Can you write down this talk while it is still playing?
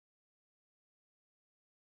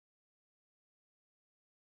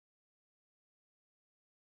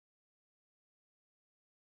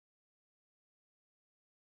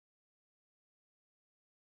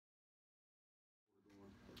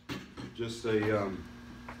Just a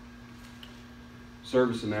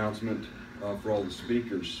service announcement for all the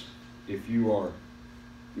speakers. If you are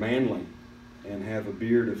manly and have a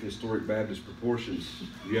beard of historic Baptist proportions,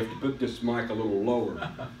 you have to put this mic a little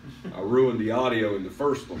lower. I ruined the audio in the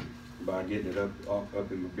first one by getting it up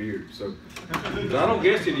in my beard. So I don't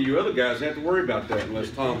guess any of you other guys have to worry about that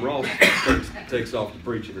unless Tom Ross takes off the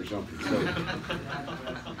preaching or something. So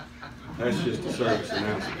that's just a service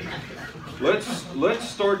announcement. Let's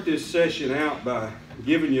start this session out by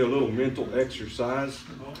giving you a little mental exercise.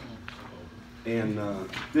 And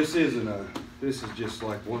this is just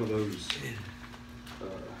like one of those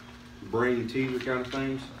brain teaser kind of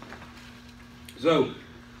things. So,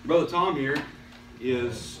 Brother Tom here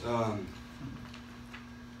is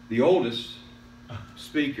the oldest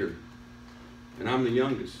speaker, and I'm the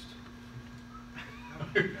youngest.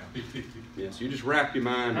 Yes, you just wrap your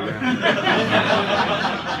mind around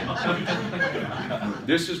it.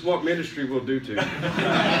 This is what ministry will do to you.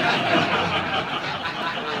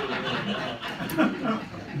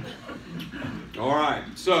 All right,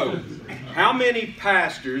 so how many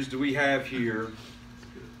pastors do we have here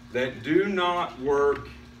that do not work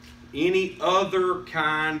any other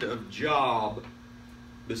kind of job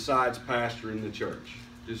besides pastoring the church?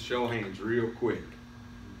 Just show hands real quick.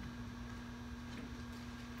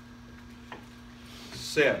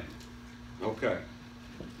 7. Okay.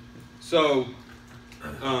 So,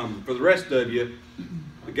 for the rest of you,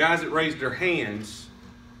 the guys that raised their hands,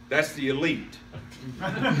 that's the elite.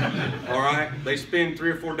 All right? They spend 3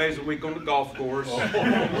 or 4 days a week on the golf course.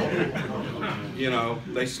 You know,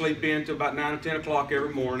 they sleep in till about 9 or 10 o'clock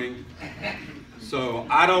every morning. So,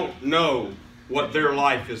 I don't know what their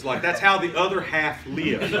life is like. That's how the other half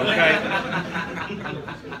live, okay?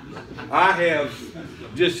 I have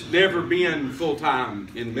just never been full-time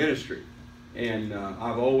in ministry. And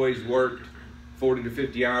I've always worked 40 to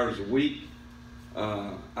 50 hours a week.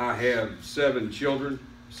 I have 7 children,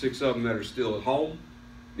 6 of them that are still at home.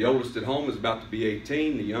 The oldest at home is about to be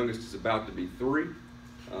 18. The youngest is about to be 3.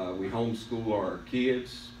 We homeschool our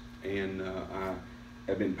kids. And I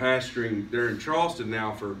have been pastoring there in Charleston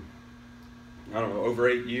now for, I don't know, over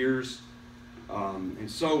 8 years,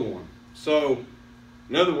 and so on. So,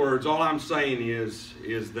 in other words, all I'm saying is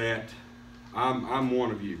that I'm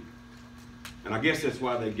one of you. And I guess that's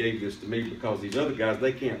why they gave this to me, because these other guys,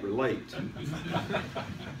 they can't relate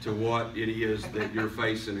to what it is that you're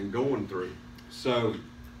facing and going through. So,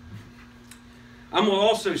 I'm going to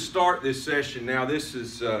also start this session now. This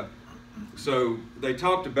is, so they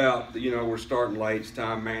talked about, you know, we're starting late, it's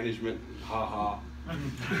time management, ha-ha.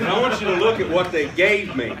 And I want you to look at what they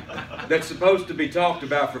gave me that's supposed to be talked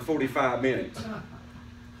about for 45 minutes.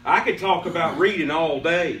 I could talk about reading all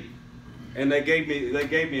day, and they gave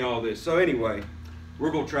me all this. So anyway,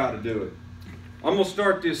 we're going to try to do it. I'm going to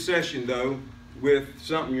start this session, though, with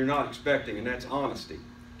something you're not expecting, and that's honesty.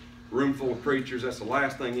 Room full of preachers, that's the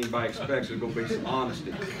last thing anybody expects. There's going to be some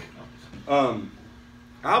honesty.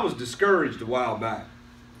 I was discouraged a while back,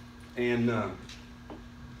 and of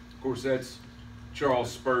course that's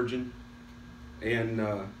Charles Spurgeon, and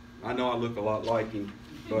I know I look a lot like him,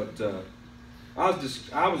 but I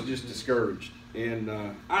was just discouraged, and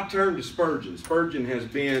I turned to Spurgeon. Spurgeon has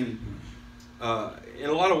been, in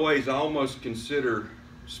a lot of ways, I almost consider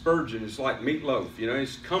Spurgeon is like meatloaf. You know,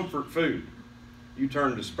 it's comfort food. You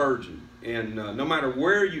turn to Spurgeon, and no matter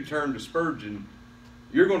where you turn to Spurgeon,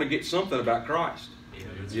 you're going to get something about Christ.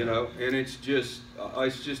 You know, and it's just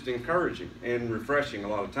encouraging and refreshing a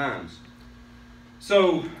lot of times.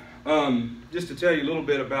 So, just to tell you a little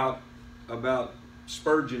bit about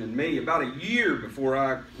Spurgeon and me, about a year before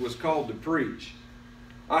I was called to preach,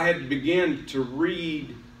 I had begun to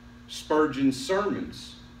read Spurgeon's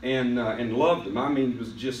sermons and loved them. I mean,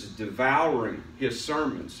 was just devouring his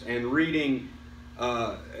sermons and reading,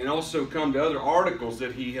 and also come to other articles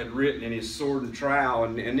that he had written in his Sword and Trowel,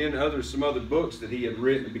 and then some other books that he had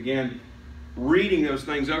written, and began reading those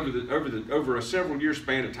things over a several year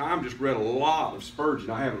span of time. Just read a lot of Spurgeon.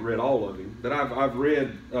 I haven't read all of him, but I've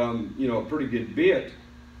read you know, a pretty good bit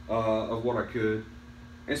of what I could.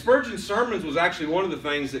 And Spurgeon's sermons was actually one of the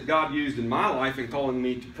things that God used in my life in calling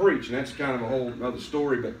me to preach, and that's kind of a whole other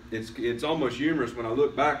story. But it's almost humorous when I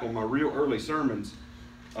look back on my real early sermons.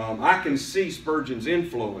 I can see Spurgeon's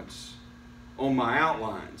influence on my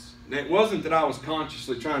outlines. And it wasn't that I was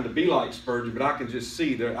consciously trying to be like Spurgeon, but I can just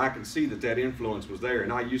see that that influence was there.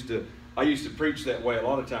 And I used to preach that way a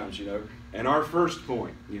lot of times, you know. And our first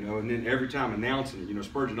point, you know, and then every time announcing it, you know,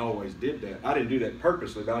 Spurgeon always did that. I didn't do that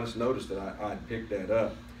purposely, but I just noticed that I'd picked that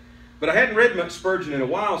up. But I hadn't read much Spurgeon in a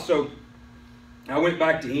while, so I went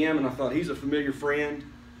back to him and I thought, he's a familiar friend.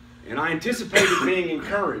 And I anticipated being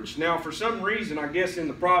encouraged. Now, for some reason, I guess in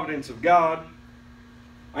the providence of God,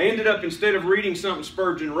 I ended up, instead of reading something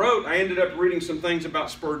Spurgeon wrote, I ended up reading some things about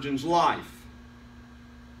Spurgeon's life.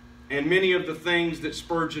 And many of the things that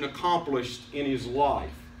Spurgeon accomplished in his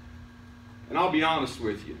life. And I'll be honest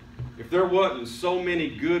with you, if there wasn't so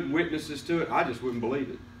many good witnesses to it, I just wouldn't believe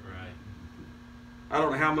it. Right. I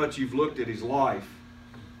don't know how much you've looked at his life.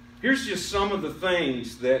 Here's just some of the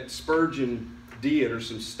things that Spurgeon did, or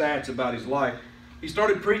some stats about his life. He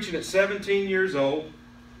started preaching at 17 years old.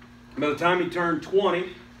 By the time he turned 20,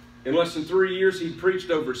 in less than 3 years, he preached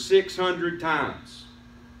over 600 times.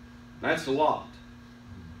 That's a lot.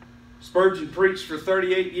 Spurgeon preached for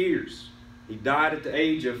 38 years. He died at the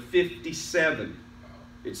age of 57.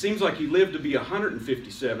 It seems like he lived to be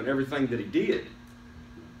 157, everything that he did.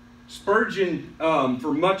 Spurgeon,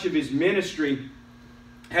 for much of his ministry,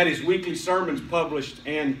 had his weekly sermons published,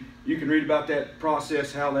 and you can read about that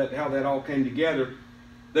process, how that all came together.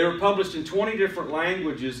 They were published in 20 different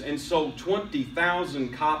languages and sold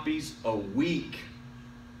 20,000 copies a week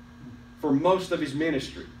for most of his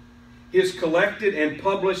ministry. His collected and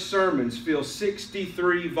published sermons fill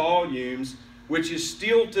 63 volumes, which is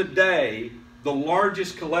still today the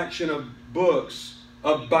largest collection of books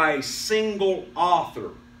by a single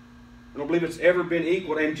author. I don't believe it's ever been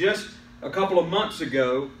equaled. And just a couple of months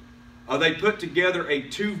ago, they put together a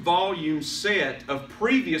 2-volume set of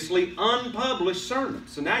previously unpublished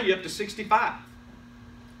sermons. So now you're up to 65.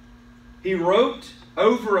 He wrote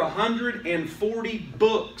over 140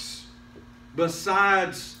 books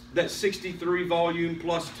besides that 63 volume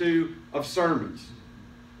plus 2 of sermons.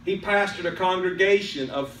 He pastored a congregation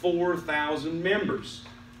of 4,000 members.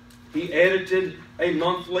 He edited a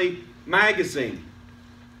monthly magazine.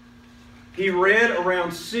 He read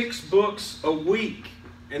around 6 books a week,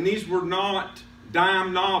 and these were not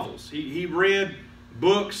dime novels. He read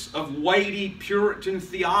books of weighty Puritan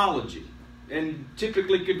theology, and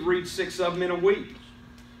typically could read 6 of them in a week.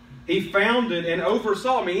 He founded and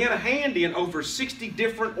oversaw, he had a hand in over 60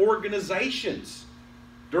 different organizations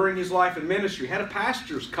during his life and ministry. Had a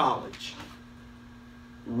pastor's college.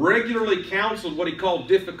 Regularly counseled what he called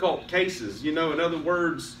difficult cases. In other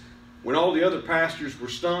words, when all the other pastors were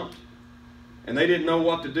stumped and they didn't know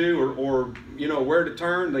what to do or where to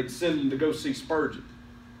turn, they'd send them to go see Spurgeon.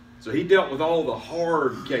 So he dealt with all the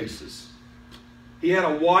hard cases. He had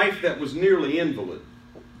a wife that was nearly invalid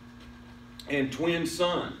and twin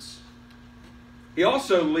sons. He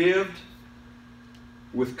also lived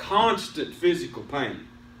with constant physical pain.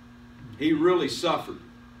 He really suffered.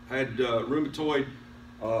 Had rheumatoid,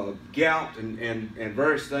 gout, and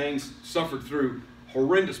various things. Suffered through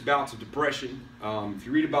horrendous bouts of depression. If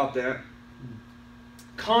you read about that.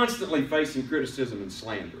 Constantly facing criticism and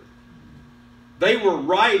slander. They were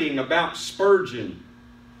writing about Spurgeon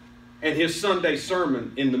and his Sunday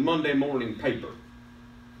sermon in the Monday morning paper.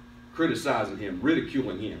 Criticizing him,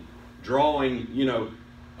 ridiculing him, drawing,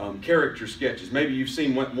 character sketches. Maybe you've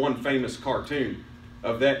seen one famous cartoon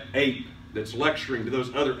of that ape that's lecturing to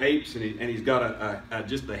those other apes, and he's got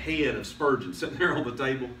just the head of Spurgeon sitting there on the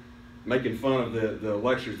table, making fun of the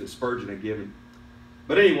lectures that Spurgeon had given.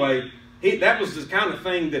 But anyway, that was the kind of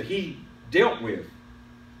thing that he dealt with.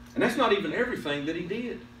 And that's not even everything that he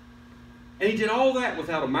did. And he did all that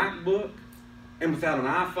without a MacBook, and without an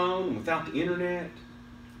iPhone, and without the internet,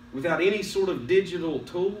 without any sort of digital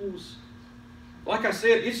tools. Like I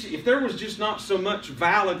said, if there was just not so much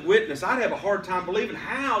valid witness, I'd have a hard time believing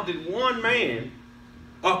how did one man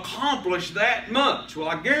accomplish that much? Well,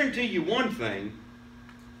 I guarantee you one thing,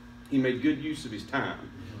 he made good use of his time.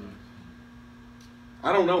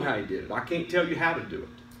 I don't know how he did it. I can't tell you how to do it.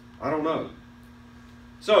 I don't know.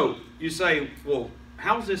 So, you say, well,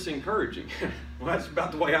 how's this encouraging? Well, that's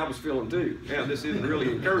about the way I was feeling too. Yeah, this isn't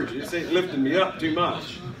really encouraging. It's lifting me up too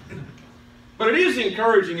much. But it is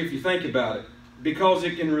encouraging if you think about it, because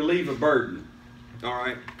it can relieve a burden. All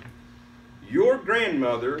right? Your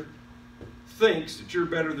grandmother thinks that you're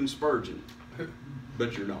better than Spurgeon,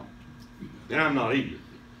 but you're not. And I'm not either.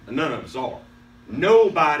 And none of us are.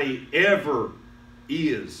 Nobody ever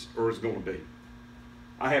is or is going to be.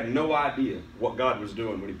 I have no idea what God was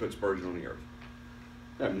doing when he put Spurgeon on the earth.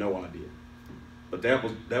 I have no idea. But that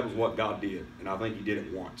was what God did, and I think he did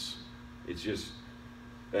it once. That's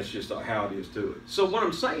just how it is to it. So what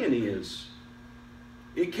I'm saying is,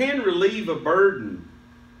 it can relieve a burden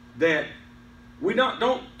that we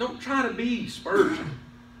don't try to be Spurgeon.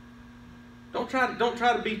 Don't try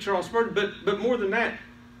to be Charles Spurgeon, but more than that,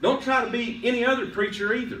 don't try to be any other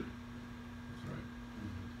preacher either.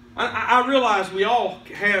 I realize we all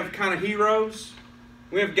have kind of heroes.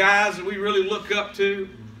 We have guys that we really look up to.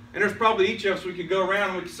 And there's probably each of us, we could go around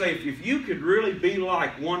and we could say, if you could really be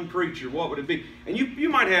like one preacher, what would it be? And you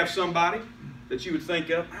might have somebody that you would think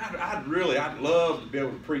of, I'd love to be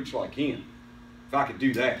able to preach like him. If I could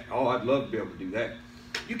do that. Oh, I'd love to be able to do that.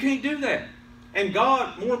 You can't do that. And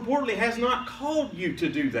God, more importantly, has not called you to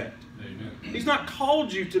do that. Amen. He's not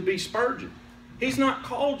called you to be Spurgeon. He's not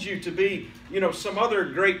called you to be, some other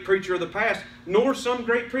great preacher of the past, nor some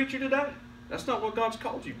great preacher today. That's not what God's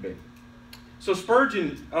called you to be. So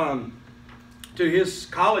Spurgeon, to his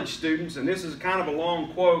college students, and this is kind of a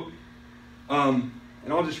long quote, and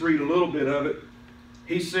I'll just read a little bit of it.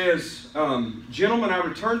 He says, "Gentlemen, I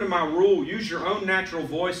return to my rule. Use your own natural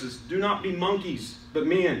voices. Do not be monkeys, but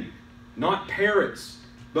men. Not parrots,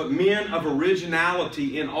 but men of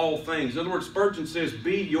originality in all things." In other words, Spurgeon says,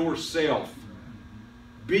 be yourself.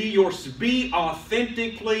 Be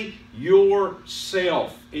authentically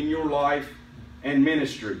yourself in your life and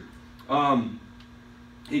ministry.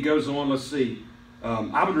 He goes on, let's see.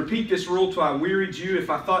 "I would repeat this rule till I wearied you. If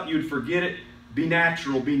I thought you'd forget it, be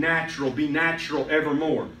natural, be natural, be natural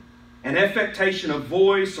evermore. An affectation of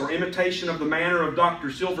voice or imitation of the manner of Dr.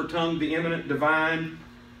 Silvertongue, the eminent divine,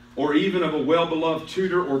 or even of a well-beloved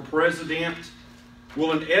tutor or president,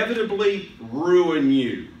 will inevitably ruin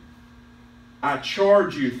you. I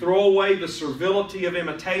charge you, throw away the servility of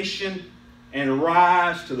imitation and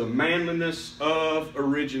rise to the manliness of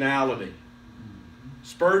originality."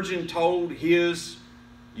 Spurgeon told his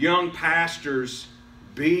young pastors,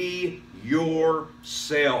 be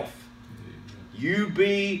yourself. You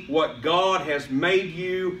be what God has made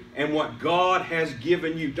you and what God has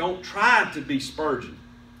given you. Don't try to be Spurgeon.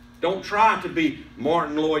 Don't try to be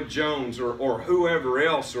Martin Lloyd-Jones or whoever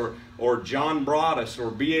else, or John Broadus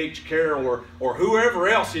or B.H. Carroll or whoever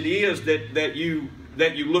else it is that you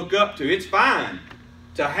look up to. It's fine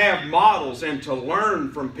to have models and to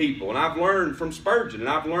learn from people. And I've learned from Spurgeon, and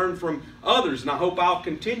I've learned from others, and I hope I'll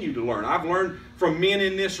continue to learn. I've learned from men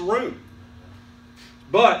in this room.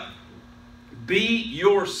 But be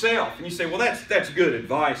yourself. And you say, well, that's good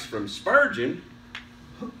advice from Spurgeon,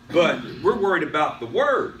 but we're worried about the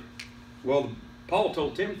Word. Well, Paul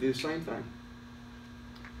told Timothy the same thing.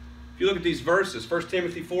 If you look at these verses, 1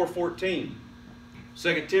 Timothy 4:14,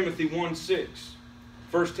 2 Timothy 1:6,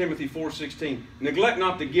 1 Timothy 4:16, neglect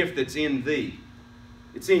not the gift that's in thee.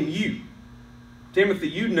 It's in you. Timothy,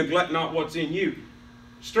 you neglect not what's in you.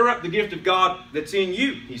 Stir up the gift of God that's in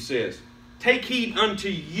you, he says. Take heed unto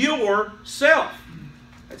yourself.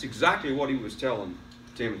 That's exactly what he was telling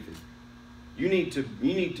Timothy. You need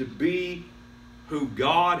to be who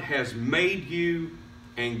God has made you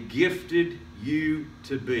and gifted you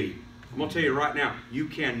to be. I'm going to tell you right now, you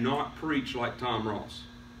cannot preach like Tom Ross.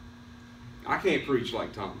 I can't preach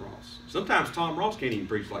like Tom Ross. Sometimes Tom Ross can't even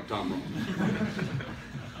preach like Tom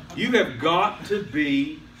Ross. You have got to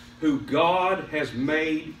be who God has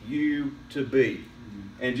made you to be.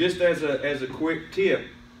 And just as a quick tip,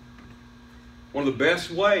 one of the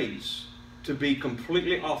best ways to be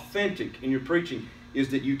completely authentic in your preaching is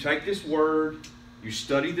that you take this word, you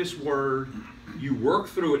study this word, you work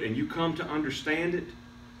through it, and you come to understand it.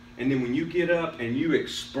 And then when you get up and you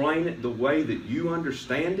explain it the way that you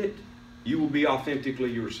understand it, you will be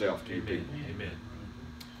authentically yourself to your people. Amen.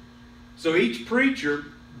 So each preacher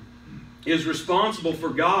is responsible for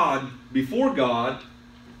God, before God,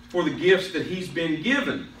 for the gifts that he's been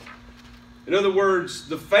given. In other words,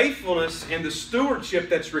 the faithfulness and the stewardship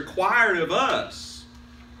that's required of us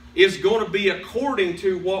is going to be according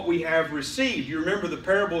to what we have received. You remember the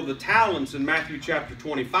parable of the talents in Matthew chapter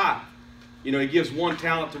 25. You know, he gives 1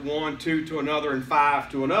 talent to one, 2 to another, and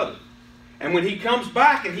 5 to another. And when he comes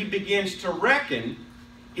back and he begins to reckon,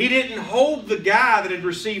 he didn't hold the guy that had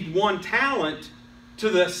received 1 talent to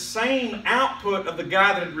the same output of the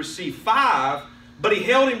guy that had received 5, but he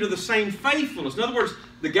held him to the same faithfulness. In other words,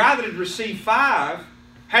 the guy that had received 5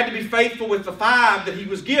 had to be faithful with the 5 that he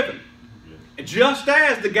was given. Just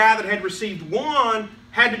as the guy that had received 1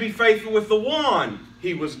 had to be faithful with the 1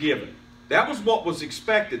 he was given. That was what was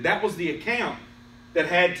expected. That was the account that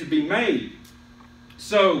had to be made.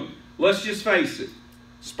 So, let's just face it.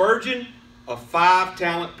 Spurgeon, a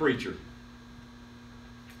 5-talent preacher.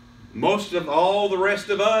 Most of all the rest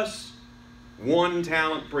of us,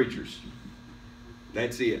 1-talent preachers.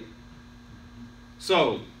 That's it.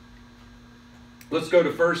 So, let's go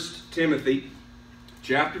to 1 Timothy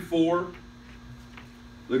chapter 4.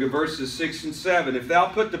 Look at verses 6 and 7. If thou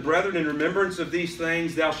put the brethren in remembrance of these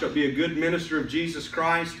things, thou shalt be a good minister of Jesus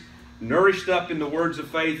Christ, nourished up in the words of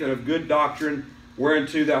faith and of good doctrine,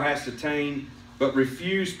 whereunto thou hast attained. But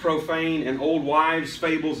refuse profane and old wives'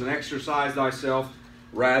 fables, and exercise thyself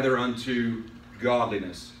rather unto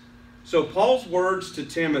godliness. So Paul's words to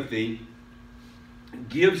Timothy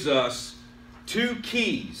gives us two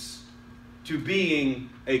keys to being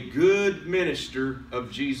a good minister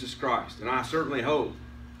of Jesus Christ. And I certainly hope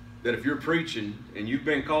that if you're preaching and you've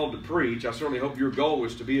been called to preach, I certainly hope your goal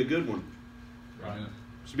is to be a good one. Right.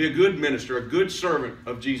 To be a good minister, a good servant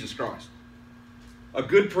of Jesus Christ. A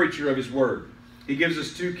good preacher of His Word. He gives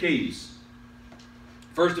us two keys.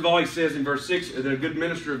 First of all, he says in verse 6 that a good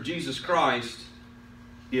minister of Jesus Christ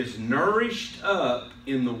is nourished up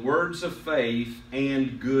in the words of faith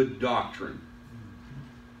and good doctrine.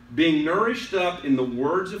 Being nourished up in the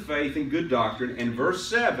words of faith and good doctrine. And verse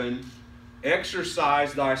 7,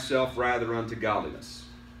 exercise thyself rather unto godliness.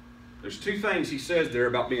 There's two things he says there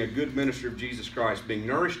about being a good minister of Jesus Christ. Being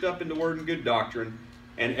nourished up in the word and good doctrine,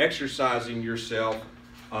 and exercising yourself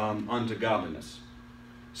unto godliness.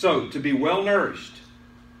 So, to be well nourished,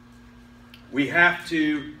 we have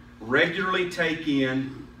to regularly take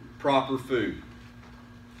in proper food.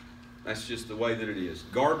 That's just the way that it is.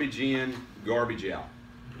 Garbage in, garbage out.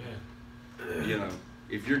 Yeah. You know,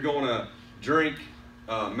 if you're going to drink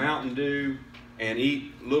Mountain Dew and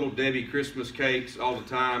eat Little Debbie Christmas cakes all the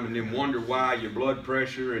time and then wonder why your blood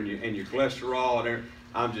pressure and your cholesterol and everything,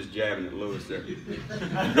 I'm just jabbing at Lewis there.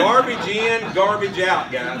 Garbage in, garbage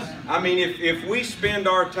out, guys. I mean, if we spend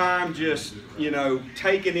our time just, you know,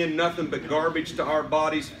 taking in nothing but garbage to our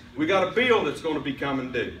bodies, we got a bill that's going to be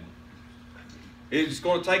coming due. It's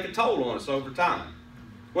going to take a toll on us over time.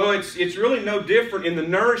 Well, it's really no different in the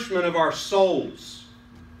nourishment of our souls.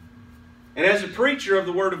 And as a preacher of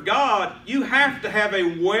the Word of God, you have to have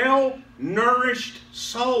a well-nourished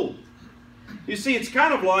soul. You see, it's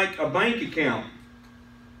kind of like a bank account.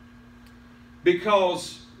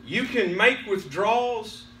 Because you can make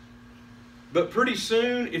withdrawals, but pretty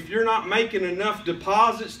soon, if you're not making enough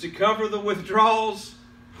deposits to cover the withdrawals,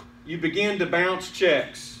 you begin to bounce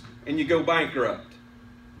checks and you go bankrupt.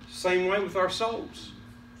 Same way with our souls.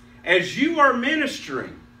 As you are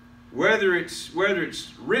ministering, whether it's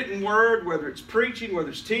written word, whether it's preaching, whether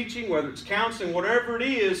it's teaching, whether it's counseling, whatever it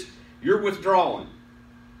is, you're withdrawing.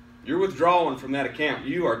 You're withdrawing from that account.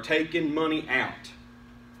 You are taking money out.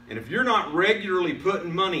 And if you're not regularly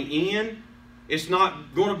putting money in, it's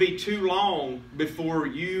not going to be too long before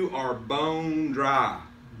you are bone dry.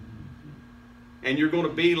 And you're going to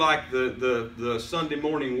be like the Sunday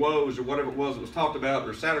morning woes or whatever it was that was talked about,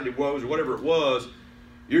 or Saturday woes or whatever it was.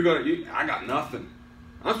 I got nothing.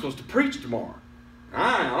 I'm supposed to preach tomorrow.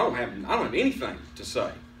 I don't have anything to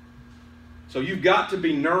say. So you've got to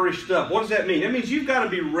be nourished up. What does that mean? That means you've got to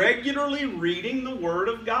be regularly reading the Word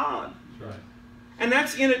of God. That's right. And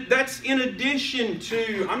that's in addition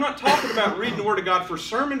to, I'm not talking about reading the Word of God for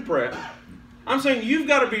sermon prep. I'm saying you've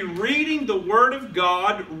got to be reading the Word of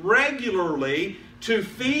God regularly to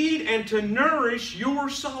feed and to nourish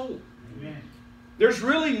your soul. Amen. There's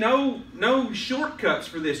really no shortcuts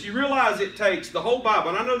for this. You realize it takes the whole Bible,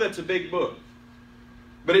 and I know that's a big book,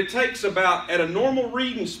 but it takes about, at a normal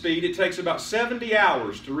reading speed, it takes about 70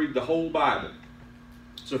 hours to read the whole Bible.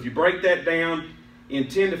 So if you break that down, in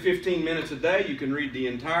 10 to 15 minutes a day, you can read the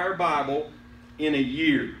entire Bible in a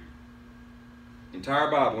year. Entire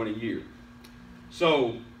Bible in a year.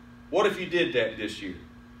 So, what if you did that this year?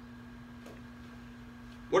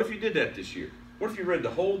 What if you did that this year? What if you read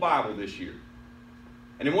the whole Bible this year?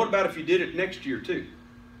 And then what about if you did it next year too?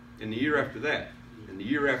 And the year after that? And the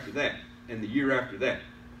year after that? And the year after that?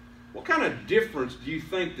 What kind of difference do you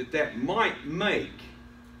think that might make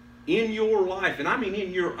in your life? And I mean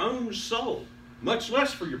in your own soul. Much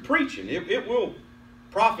less for your preaching. It will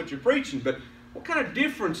profit your preaching, but what kind of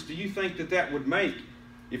difference do you think that would make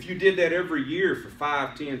if you did that every year for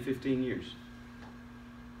 5, 10, 15 years?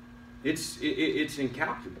 It's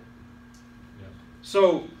incalculable. Yeah.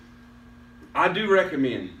 So, I do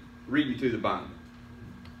recommend reading through the Bible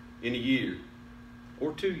in a year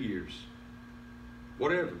or 2 years,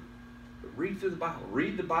 whatever. But read through the Bible.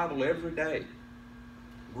 Read the Bible every day.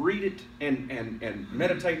 Read it and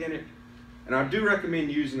meditate in it. And I do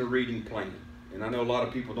recommend using a reading plan. And I know a lot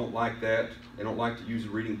of people don't like that. They don't like to use a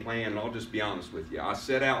reading plan. And I'll just be honest with you. I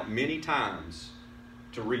set out many times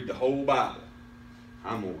to read the whole Bible.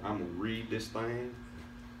 I'm gonna read this thing.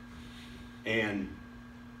 And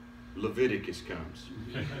Leviticus comes.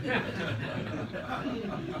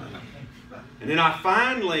 And then I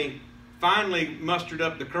finally mustered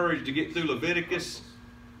up the courage to get through Leviticus.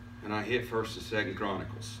 And I hit 1st and 2nd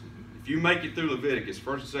Chronicles. If you make it through Leviticus,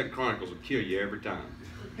 1st and 2nd Chronicles will kill you every time.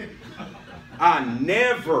 I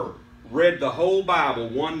never read the whole Bible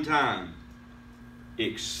one time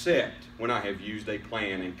except when I have used a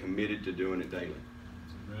plan and committed to doing it daily.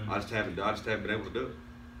 I just haven't been able to do it.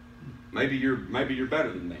 Maybe you're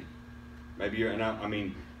better than me. Maybe you're, and I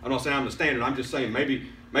mean, I'm not saying I'm the standard. I'm just saying maybe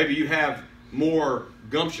you have more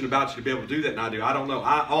gumption about you to be able to do that than I do. I don't know.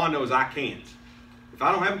 All I know is I can't. If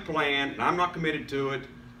I don't have a plan and I'm not committed to it,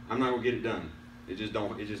 I'm not gonna get it done. It just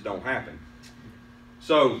don't happen.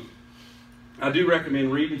 So I do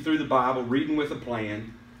recommend reading through the Bible, reading with a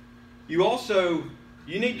plan. You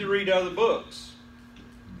need to read other books.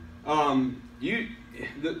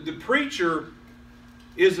 The preacher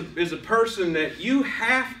is a person that you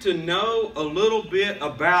have to know a little bit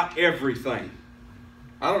about everything.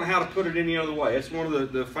 I don't know how to put it any other way. It's one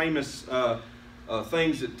of the famous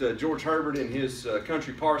things that George Herbert in his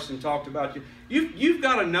Country Parson talked about. You've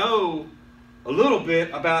got to know a little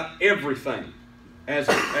bit about everything as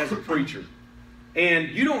a preacher. And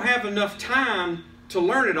you don't have enough time to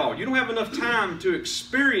learn it all. You don't have enough time to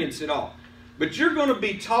experience it all. But you're going to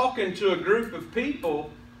be talking to a group of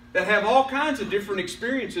people that have all kinds of different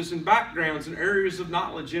experiences and backgrounds and areas of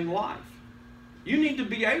knowledge in life. You need to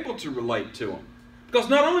be able to relate to them. Because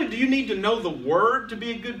not only do you need to know the Word to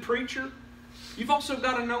be a good preacher, you've also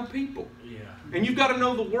got to know people. Yeah. And you've got to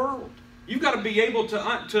know the world. You've got to be able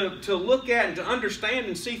to look at and to understand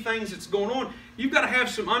and see things that's going on. You've got to have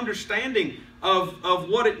some understanding of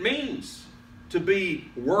what it means to be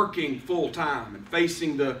working full-time and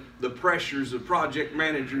facing the pressures of project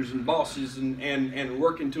managers and bosses and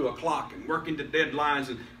working to a clock and working to deadlines.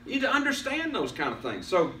 And you need to understand those kind of things.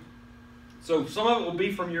 So some of it will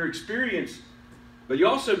be from your experience, but you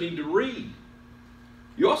also need to read.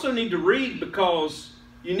 You also need to read because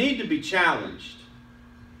you need to be challenged.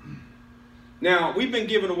 Now, we've been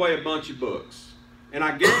giving away a bunch of books, and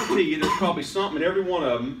I guarantee you there's probably something in every one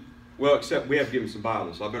of them, well, except we have given some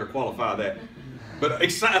Bibles, so I better qualify that. But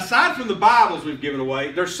aside from the Bibles we've given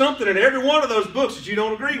away, there's something in every one of those books that you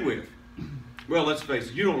don't agree with. Well, let's face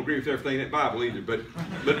it, you don't agree with everything in that Bible either, but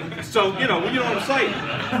so, you know what I'm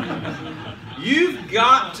saying. You've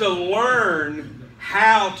got to learn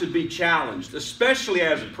how to be challenged, especially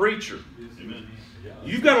as a preacher.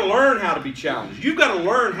 You've got to learn how to be challenged. You've got to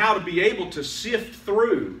learn how to be able to sift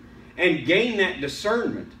through and gain that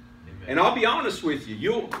discernment. And I'll be honest with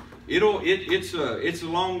you, it's a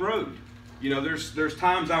long road. You know, there's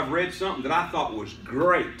times I've read something that I thought was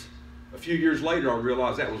great. A few years later, I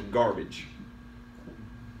realized that was garbage.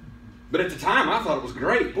 But at the time, I thought it was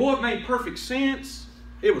great. Boy, it made perfect sense.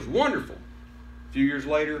 It was wonderful. A few years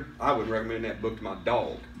later, I would recommend that book to my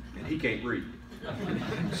dog, and he can't read.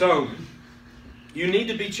 So you need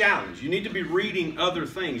to be challenged. You need to be reading other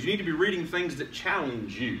things. You need to be reading things that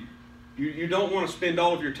challenge you. You don't want to spend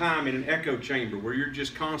all of your time in an echo chamber where you're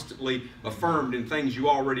just constantly affirmed in things you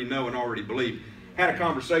already know and already believe. I had a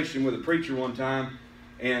conversation with a preacher one time,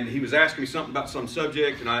 and he was asking me something about some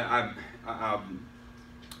subject, and I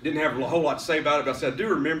didn't have a whole lot to say about it, but I said, I do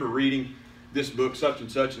remember reading this book, such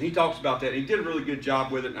and such, and he talks about that, and he did a really good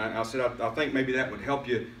job with it, and I said, I think maybe that would help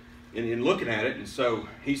you in looking at it. And so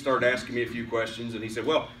he started asking me a few questions, and he said,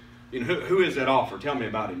 well, you know, who is that author? Tell me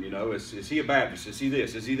about him. You know, is he a Baptist? Is he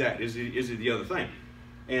this? Is he that? Is he the other thing?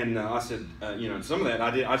 And I said, you know, some of that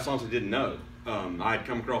I just honestly didn't know. I had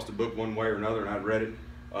come across the book one way or another, and I'd read it.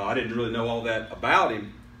 I didn't really know all that about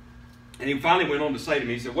him. And he finally went on to say to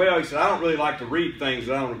me, he said, well, I don't really like to read things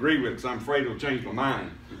that I don't agree with because I'm afraid it'll change my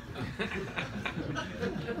mind.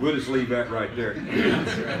 We'll just leave that right there.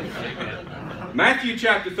 Matthew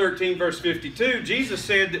chapter 13, verse 52, Jesus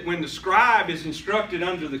said that when the scribe is instructed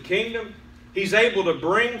unto the kingdom, he's able to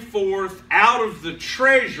bring forth out of the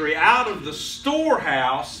treasury, out of the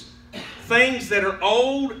storehouse, things that are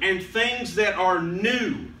old and things that are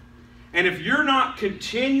new. And if you're not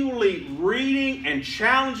continually reading and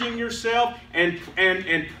challenging yourself and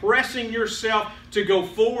pressing yourself to go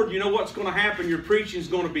forward, you know what's going to happen? Your preaching is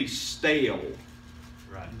going to be stale.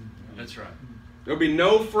 Right. That's right. There'll be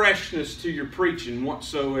no freshness to your preaching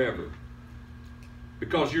whatsoever.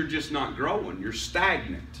 Because you're just not growing. You're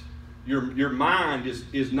stagnant. Your mind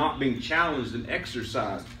is not being challenged and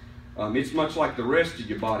exercised. It's much like the rest of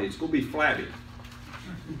your body. It's going to be flabby.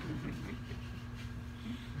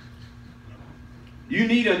 You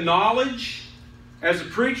need a knowledge, as a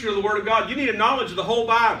preacher of the Word of God, you need a knowledge of the whole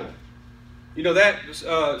Bible. You know, that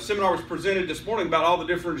seminar was presented this morning about all the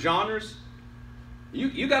different genres.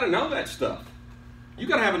 You got to know that stuff. You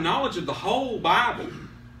got to have a knowledge of the whole Bible.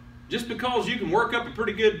 Just because you can work up a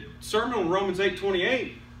pretty good sermon on Romans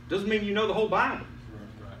 8:28 doesn't mean you know the whole Bible.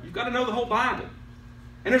 You've got to know the whole Bible.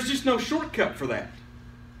 And there's just no shortcut for that.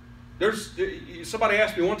 Somebody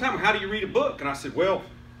asked me one time, how do you read a book? And I said, well,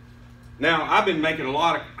 now I've been making a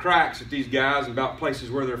lot of cracks at these guys about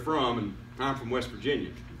places where they're from, and I'm from West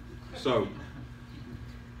Virginia. So,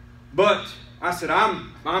 but I said,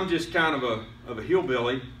 I'm just kind of a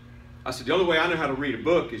hillbilly, I said, the only way I know how to read a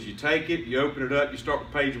book is you take it, you open it up, you start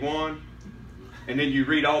with page 1, and then you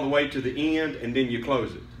read all the way to the end, and then you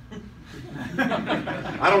close it.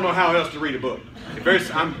 I don't know how else to read a book.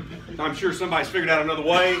 I'm sure somebody's figured out another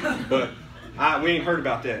way, but we ain't heard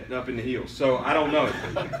about that up in the hills, so I don't know.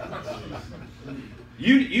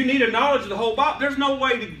 You need a knowledge of the whole Bible. There's no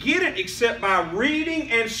way to get it except by reading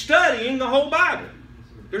and studying the whole Bible.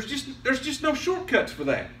 There's just no shortcuts for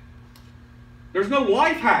that. There's no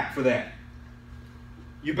life hack for that.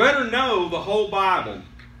 You better know the whole Bible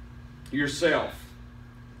yourself.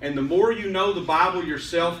 And the more you know the Bible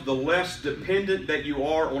yourself, the less dependent that you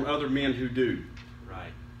are on other men who do.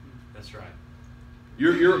 Right. That's right.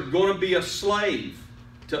 You're going to be a slave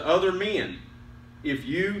to other men if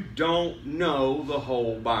you don't know the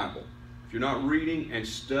whole Bible. If you're not reading and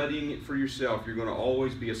studying it for yourself, you're going to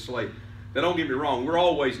always be a slave. Now, don't get me wrong, we're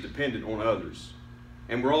always dependent on others.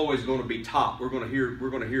 And we're always going to be taught. We're going to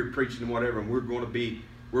hear preaching and whatever, and we're going to be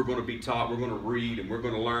taught. We're going to read and we're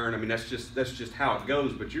going to learn. I mean, that's just how it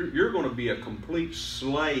goes. But you're going to be a complete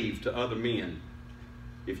slave to other men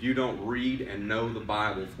if you don't read and know the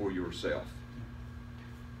Bible for yourself.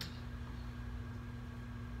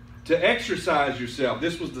 To exercise yourself.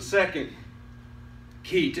 This was the second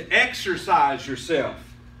key. To exercise yourself.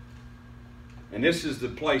 And this is the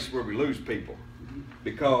place where we lose people.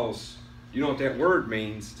 Because you know what that word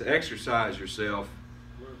means, to exercise yourself.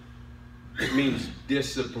 It means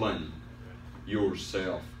discipline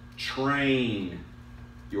yourself. Train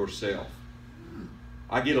yourself.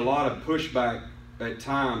 I get a lot of pushback at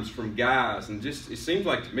times from guys, and it seems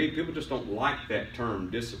like to me people just don't like that term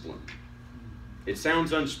discipline. It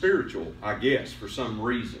sounds unspiritual, I guess, for some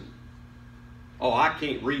reason. Oh, I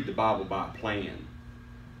can't read the Bible by plan.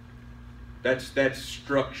 That's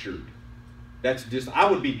structured. I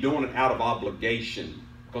would be doing it out of obligation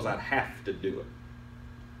because I'd have to do it.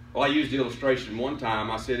 Well, I used the illustration one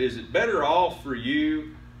time. I said, is it better off for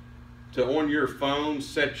you to, on your phone,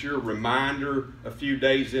 set your reminder a few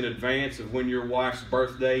days in advance of when your wife's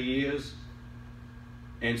birthday is?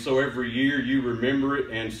 And so every year you remember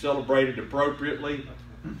it and celebrate it appropriately?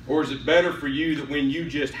 Or is it better for you that when you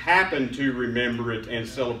just happen to remember it and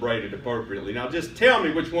celebrate it appropriately? Now just tell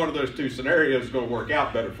me which one of those two scenarios is going to work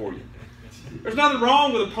out better for you. There's nothing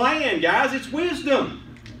wrong with a plan, guys. It's wisdom.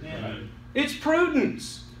 It's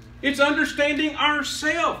prudence. It's understanding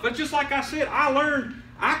ourselves. But just like I said, I learned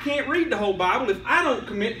I can't read the whole Bible if I don't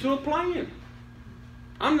commit to a plan.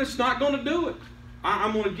 I'm just not going to do it.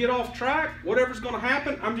 I'm going to get off track. Whatever's going to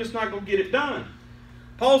happen, I'm just not going to get it done.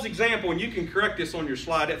 Paul's example, and you can correct this on your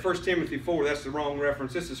slide, at 1 Timothy 4, that's the wrong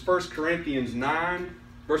reference. This is 1 Corinthians 9,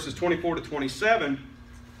 verses 24 to 27.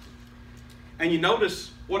 And you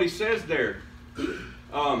notice what he says there.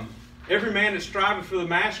 Every man that striveth for the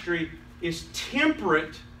mastery is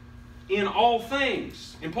temperate in all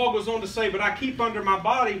things. And Paul goes on to say, but I keep under my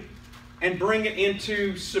body and bring it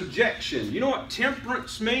into subjection. You know what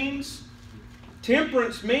temperance means?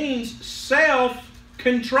 Temperance means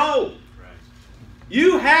self-control.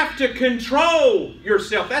 You have to control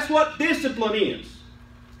yourself. That's what discipline is.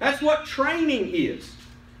 That's what training is.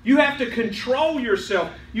 You have to control yourself.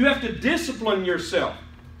 You have to discipline yourself.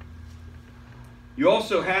 You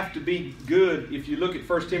also have to be good. If you look at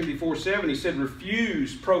 1 Timothy 4:7, he said,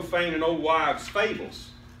 refuse profane and old wives' fables.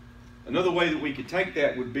 Another way that we could take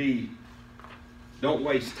that would be, don't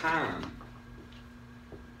waste time.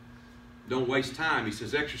 Don't waste time. He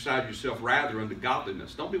says, exercise yourself rather unto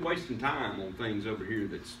godliness. Don't be wasting time on things over here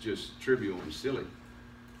that's just trivial and silly.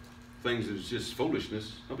 Things that's just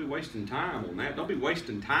foolishness. Don't be wasting time on that. Don't be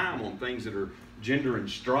wasting time on things that are gender and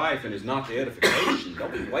strife and is not the edification.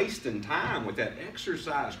 Don't be wasting time with that.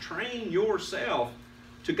 Exercise. Train yourself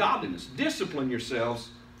to godliness. Discipline yourselves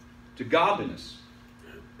to godliness.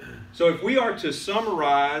 So if we are to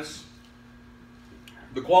summarize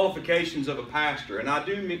the qualifications of a pastor, and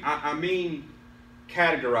I mean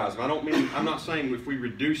categorize them. I'm not saying if we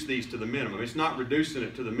reduce these to the minimum. It's not reducing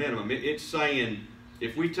it to the minimum. It's saying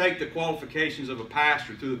if we take the qualifications of a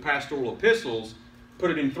pastor through the pastoral epistles,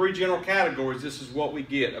 put it in 3 general categories, this is what we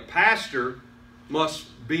get. A pastor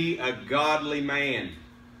must be a godly man.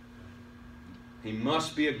 He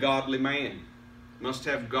must be a godly man. Must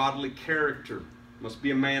have godly character. Must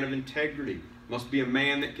be a man of integrity. Must be a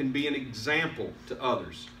man that can be an example to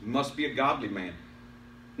others. He must be a godly man.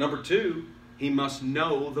 Number 2, he must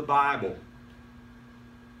know the Bible.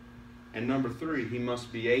 And number 3, he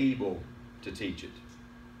must be able to teach it.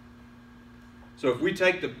 So if we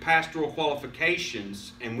take the pastoral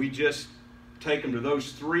qualifications and we just take them to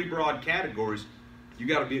those 3 broad categories, you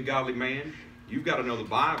got to be a godly man, you've got to know the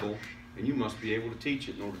Bible, and you must be able to teach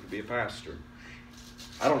it in order to be a pastor.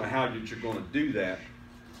 I don't know how you're going to do that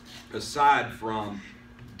aside from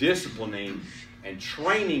disciplining and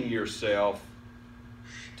training yourself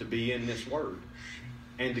to be in this Word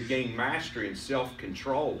and to gain mastery and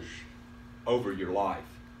self-control over your life.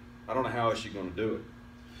 I don't know how else you're going to do it.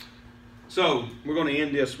 So we're going to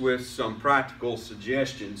end this with some practical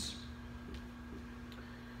suggestions.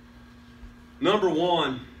 Number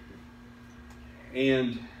one,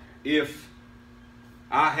 and if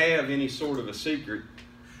I have any sort of a secret,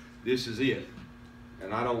 this is it.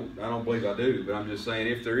 And I don't believe I do, but I'm just saying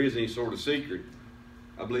if there is any sort of secret,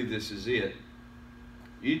 I believe this is it.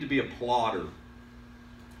 You need to be a plodder.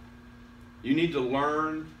 You need to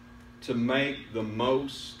learn to make the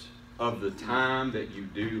most of the time that you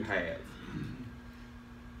do have.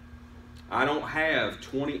 I don't have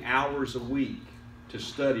 20 hours a week to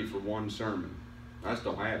study for one sermon. I just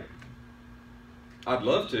don't have it. I'd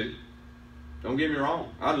love to. Don't get me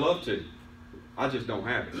wrong. I'd love to. I just don't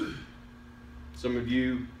have it. Some of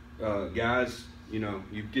you guys,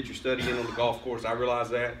 you get your study in on the golf course. I realize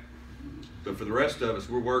that. But for the rest of us,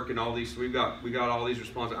 we're working all these. We got all these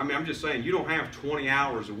responsibilities. I mean, I'm just saying, you don't have 20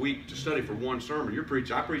 hours a week to study for one sermon. I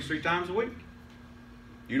preach 3 times a week.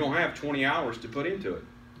 You don't have 20 hours to put into it.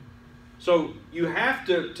 So you have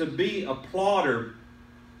to be a plodder.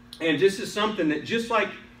 And this is something that, just like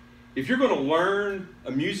if you're going to learn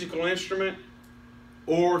a musical instrument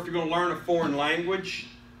or if you're going to learn a foreign language,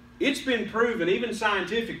 it's been proven, even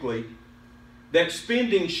scientifically, that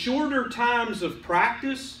spending shorter times of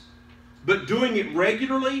practice, but doing it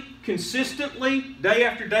regularly, consistently, day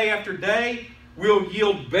after day after day, will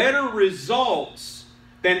yield better results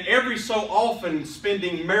than every so often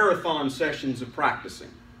spending marathon sessions of practicing.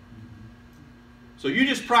 So you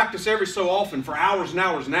just practice every so often for hours and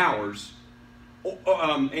hours and hours,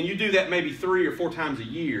 and you do that maybe 3 or 4 times a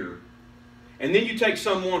year. And then you take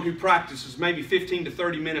someone who practices maybe 15 to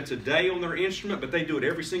 30 minutes a day on their instrument, but they do it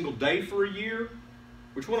every single day for a year.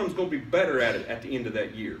 Which one of them is going to be better at it at the end of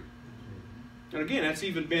that year? And again, that's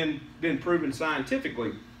even been proven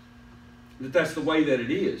scientifically that that's the way that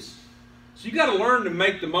it is. So you got to learn to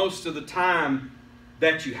make the most of the time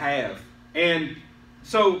that you have. And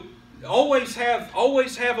so always have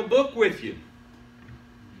a book with you.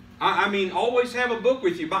 I mean, always have a book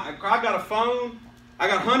with you. I got a phone. I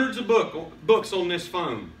got hundreds of books on this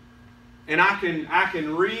phone. And I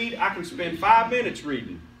can read. I can spend 5 minutes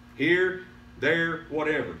reading. Here, there,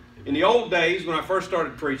 whatever. In the old days, when I first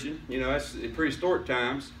started preaching, that's prehistoric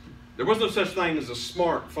times, there was no such thing as a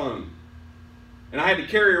smartphone. And I had to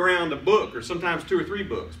carry around a book, or sometimes 2 or 3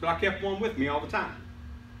 books. But I kept one with me all the time.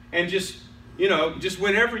 And just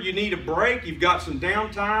whenever you need a break, you've got some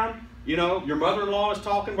downtime, your mother-in-law is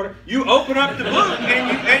talking, whatever, you open up the book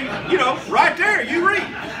and right there, you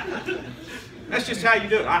read. That's just how you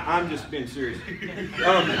do it. I'm just being serious.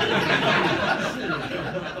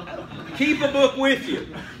 Keep a book with you.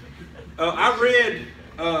 I read,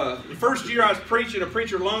 the first year I was preaching, a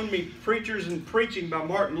preacher loaned me Preachers and Preaching by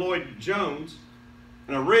Martin Lloyd-Jones.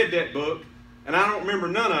 And I read that book, and I don't remember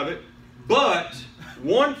none of it. But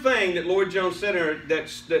one thing that Lloyd-Jones said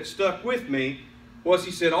that stuck with me was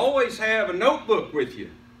he said, always have a notebook with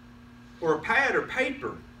you, or a pad or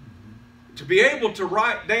paper, to be able to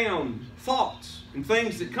write down thoughts and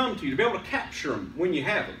things that come to you, to be able to capture them when you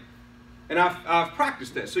have them. And I've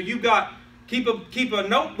practiced that. So you've got, keep a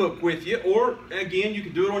notebook with you, or again, you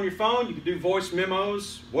can do it on your phone. You can do voice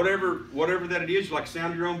memos, whatever that it is. You like the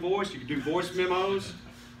sound of your own voice. You can do voice memos,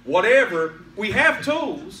 whatever. We have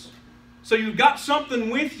tools. So you've got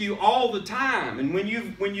something with you all the time. And when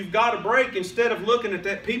you've got a break, instead of looking at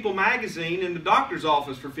that People magazine in the doctor's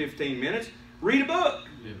office for 15 minutes, read a book.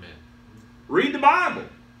 Amen. Read the Bible.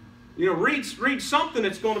 Read something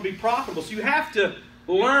that's going to be profitable. So you have to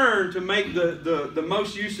learn to make the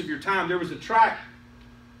most use of your time. There was a tract,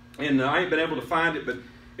 and I ain't been able to find it, but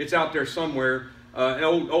it's out there somewhere, an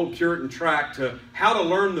old Puritan tract to how to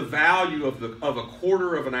learn the value of a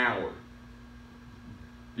quarter of an hour.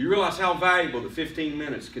 Do you realize how valuable the 15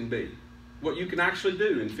 minutes can be? What you can actually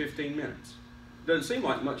do in 15 minutes. Doesn't seem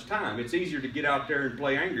like much time. It's easier to get out there and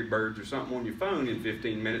play Angry Birds or something on your phone in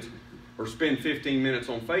 15 minutes, or spend 15 minutes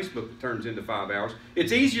on Facebook that turns into 5 hours.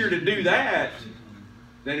 It's easier to do that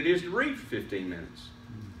than it is to read for 15 minutes.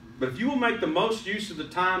 But if you will make the most use of the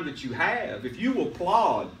time that you have, if you will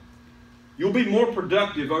plod, you'll be more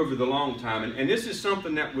productive over the long time. And this is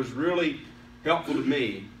something that was really helpful to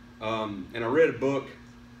me. And I read a book,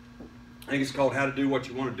 I think it's called How to Do What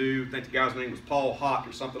You Want to Do. I think the guy's name was Paul Hock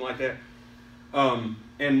or something like that.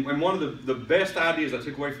 And one of the best ideas I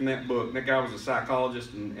took away from that book, and that guy was a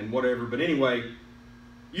psychologist and whatever, but anyway,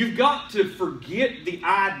 you've got to forget the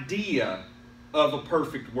idea of a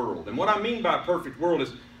perfect world. And what I mean by a perfect world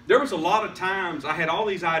is there was a lot of times I had all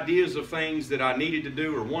these ideas of things that I needed to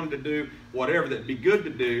do or wanted to do, whatever, that'd be good to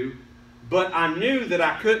do, but I knew that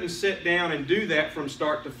I couldn't sit down and do that from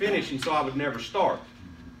start to finish, and so I would never start.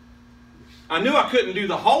 I knew I couldn't do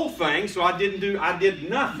the whole thing, so I did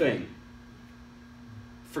nothing.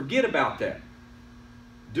 Forget about that.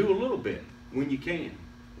 Do a little bit when you can.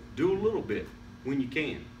 Do a little bit when you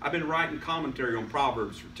can. I've been writing commentary on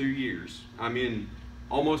Proverbs for 2 years. I'm in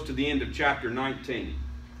almost to the end of chapter 19.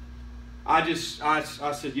 I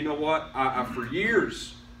said, you know what? For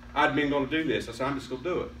years, I'd been going to do this. I said, I'm just going to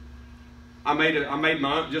do it. I made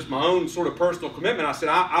my own sort of personal commitment. I said,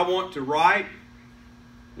 I want to write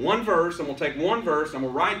one verse. I'm going to take one verse. I'm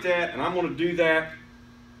going to write that, and I'm going to do that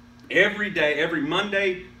every day, every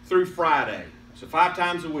Monday through Friday. So 5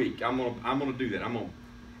 times a week, I'm going to do that. And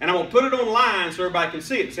I'm going to put it online so everybody can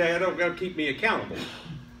see it. Say, I don't got to keep me accountable.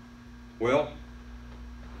 Well,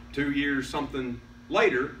 2 years something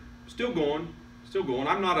later, still going.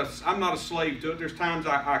 I'm not a slave to it. There's times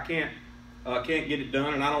I can't get it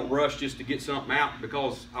done, and I don't rush just to get something out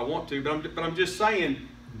because I want to. But I'm just saying,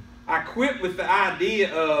 I quit with the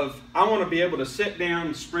idea of I want to be able to sit down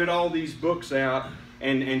and spread all these books out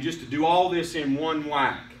and just to do all this in one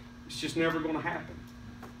whack. It's just never going to happen.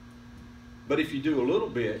 But if you do a little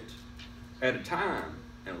bit at a time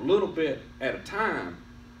and a little bit at a time,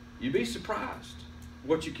 you'd be surprised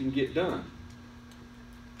what you can get done.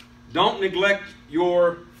 Don't neglect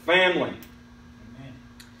your family. Amen.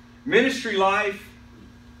 Ministry life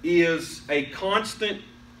is a constant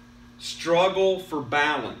struggle for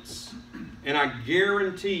balance. And I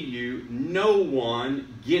guarantee you, no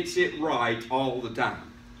one gets it right all the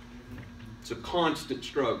time. It's a constant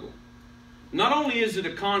struggle. Not only is it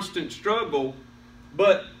a constant struggle,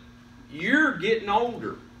 but you're getting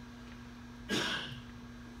older.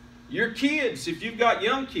 Your kids, if you've got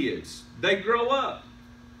young kids, they grow up.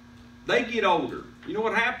 They get older. You know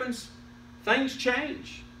what happens? Things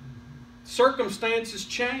change. Circumstances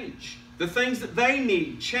change. The things that they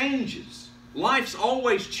need changes. Life's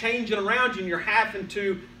always changing around you and you're having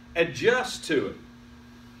to adjust to it.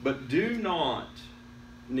 But do not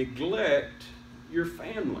neglect your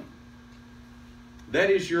family. That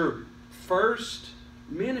is your first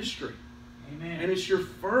ministry. Amen. And it's your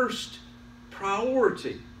first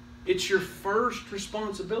priority. It's your first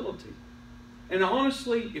responsibility. And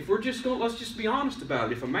honestly, if we're just let's just be honest about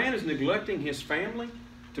it. If a man is neglecting his family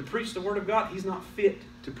to preach the Word of God, he's not fit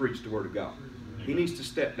to preach the Word of God. He needs to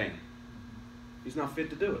step down. He's not fit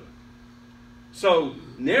to do it. So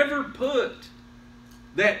never put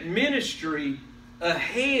that ministry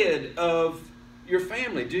ahead of your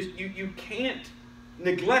family. You can't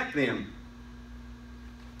neglect them.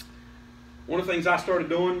 One of the things I started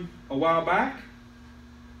doing a while back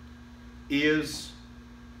is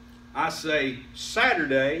I say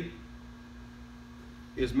Saturday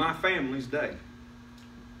is my family's day.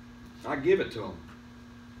 I give it to them.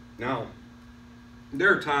 Now,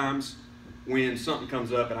 there are times when something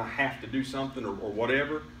comes up and I have to do something or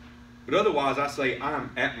whatever, but otherwise I say I'm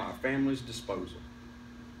at my family's disposal.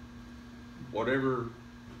 Whatever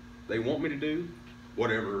they want me to do,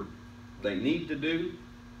 whatever they need to do,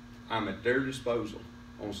 I'm at their disposal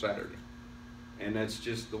on Saturday. And that's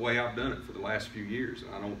just the way I've done it for the last few years.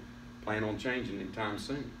 I don't plan on changing anytime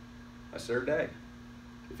soon. That's their day.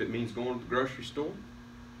 If it means going to the grocery store,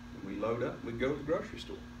 we load up, we go to the grocery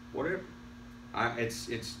store, whatever.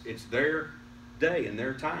 It's their day and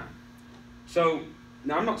their time. So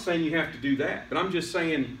now I'm not saying you have to do that, but I'm just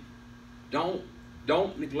saying don't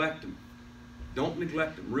neglect them. Don't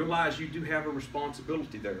neglect them. Realize you do have a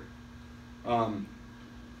responsibility there.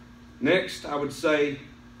 Next, I would say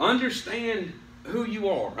understand who you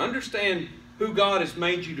are. Understand who God has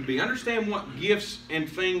made you to be. Understand what gifts and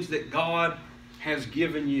things that God has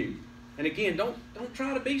given you. And again, don't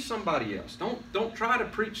try to be somebody else. Don't try to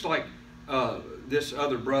preach like this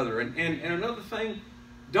other brother. And another thing,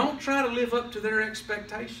 don't try to live up to their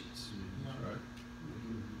expectations.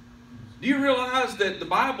 Do you realize that the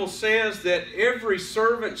Bible says that every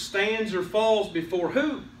servant stands or falls before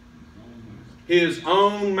who? His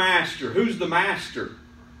own master. Who's the master?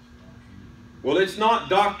 Well, it's not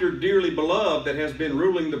Dr. Dearly Beloved that has been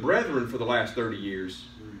ruling the brethren for the last 30 years.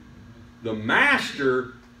 The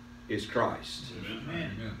master is Christ.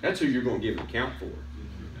 Amen. That's who you're going to give an account for.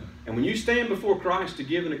 And when you stand before Christ to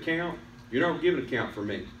give an account, you're not going to give an account for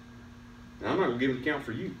me. And I'm not going to give an account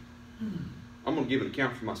for you. I'm going to give an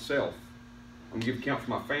account for myself. I'm going to give an account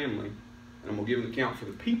for my family. And I'm going to give an account for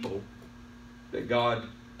the people that God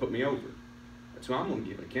put me over. That's who I'm going to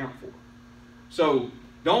give an account for. So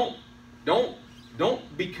don't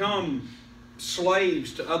become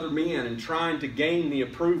slaves to other men and trying to gain the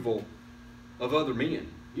approval of other men.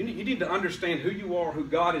 You need to understand who you are, who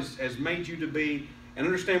God has made you to be, and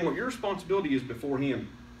understand what your responsibility is before Him.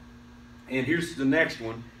 And here's the next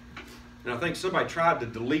one. And I think somebody tried to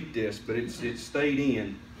delete this, but it stayed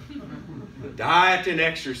in. Diet and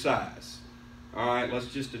exercise. All right, let's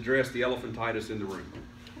just address the elephantitis in the room.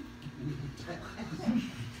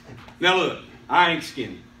 Now look, I ain't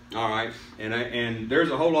skinny. All right, and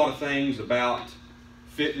there's a whole lot of things about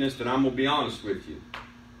fitness that I'm going to be honest with you.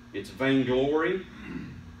 It's vainglory,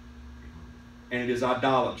 and it is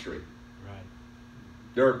idolatry. Right.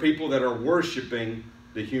 There are people that are worshiping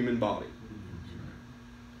the human body.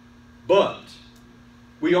 But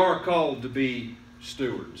we are called to be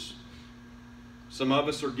stewards. Some of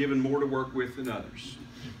us are given more to work with than others.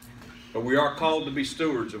 But we are called to be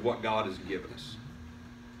stewards of what God has given us.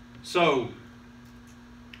 So,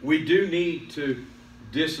 we do need to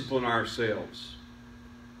discipline ourselves.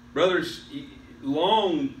 Brothers,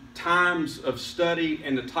 long times of study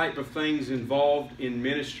and the type of things involved in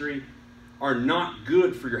ministry are not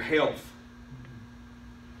good for your health.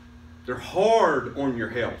 They're hard on your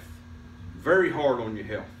health. Very hard on your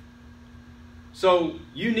health. So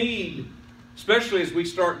you need, especially as we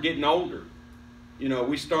start getting older, you know,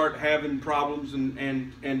 we start having problems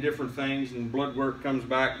and different things, and blood work comes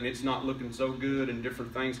back and it's not looking so good and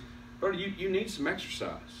different things. Brother, you need some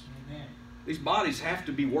exercise. Amen. These bodies have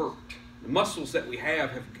to be worked. The muscles that we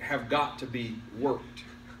have got to be worked.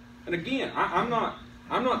 And again, I'm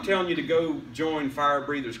not telling you to go join Fire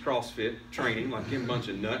Breathers CrossFit training like them bunch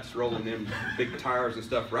of nuts rolling them big tires and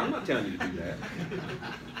stuff around. I'm not telling you to do that.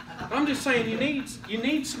 I'm just saying you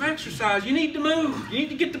need some exercise. You need to move. You need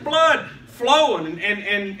to get the blood flowing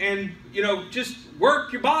and you know, just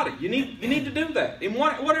work your body. You need to do that in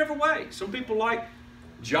whatever way. Some people like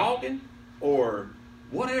jogging or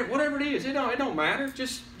whatever it is. It don't matter.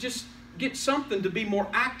 Just get something to be more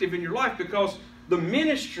active in your life, because the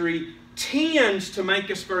ministry tends to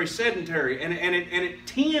make us very sedentary, and it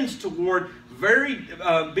tends toward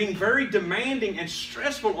being very demanding and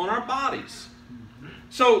stressful on our bodies.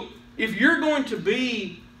 So if you're going to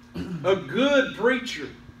be a good preacher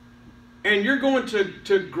and you're going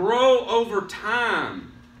to grow over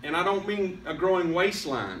time, and I don't mean a growing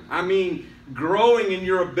waistline, I mean growing in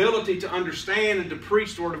your ability to understand and to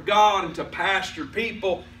preach the Word of God and to pastor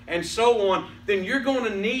people and so on, then you're going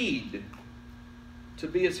to need to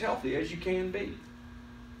be as healthy as you can be.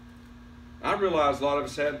 I realize a lot of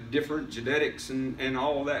us have different genetics and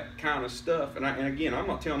all that kind of stuff. And again, I'm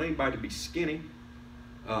not telling anybody to be skinny.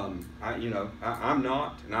 I'm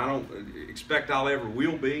not, and I don't expect I'll ever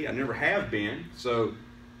will be. I never have been. So,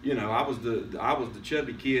 you know, I was the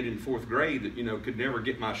chubby kid in 4th grade that, you know, could never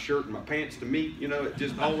get my shirt and my pants to meet. You know, it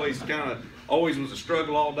just always was a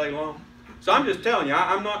struggle all day long. So I'm just telling you,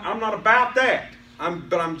 I'm not about that.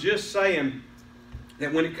 But I'm just saying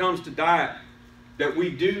that when it comes to diet, that we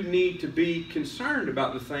do need to be concerned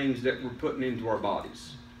about the things that we're putting into our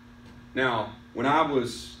bodies. Now, when I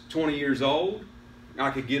was 20 years old, I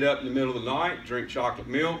could get up in the middle of the night, drink chocolate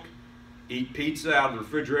milk, eat pizza out of the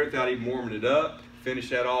refrigerator without even warming it up, finish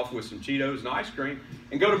that off with some Cheetos and ice cream,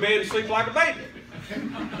 and go to bed and sleep like a baby.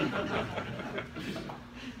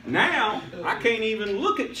 Now, I can't even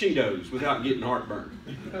look at Cheetos without getting heartburn.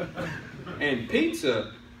 And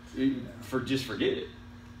pizza, just forget it.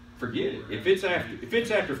 Forget it. If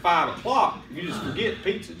it's after 5 o'clock, you just forget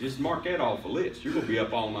pizza. Just mark that off the list. You're going to be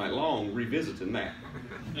up all night long revisiting that.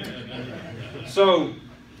 So,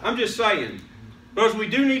 I'm just saying, because we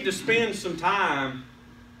do need to spend some time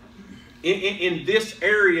in this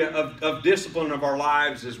area of discipline of our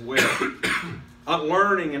lives as well.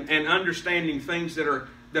 Learning and understanding things that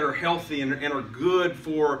are healthy and are good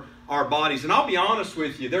for our bodies. And I'll be honest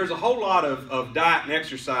with you, there's a whole lot of diet and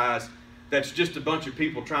exercise that's just a bunch of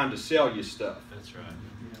people trying to sell you stuff. That's right.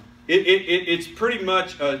 It's pretty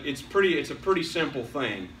much it's a pretty simple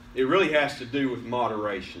thing. It really has to do with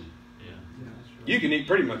moderation. Yeah. You can eat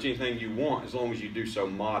pretty much anything you want as long as you do so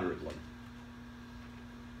moderately.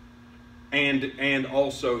 And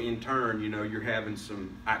also in turn, you know, you're having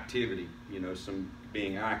some activity, you know, some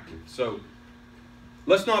being active. So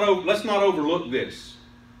let's not overlook this.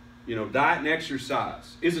 You know, diet and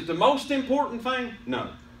exercise. Is it the most important thing?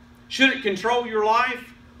 No. Should it control your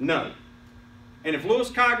life? No. And if Louis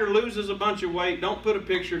Kiger loses a bunch of weight, don't put a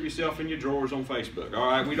picture of yourself in your drawers on Facebook. All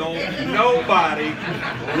right? Nobody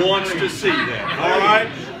wants to see that. All right?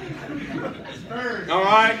 All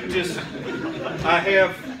right? Just, I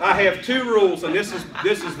have 2 rules, and this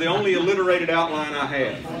is the only alliterated outline I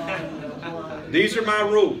have. These are my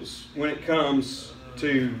rules when it comes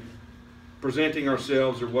to presenting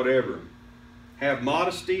ourselves or whatever. Have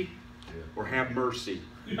modesty or have mercy.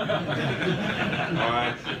 All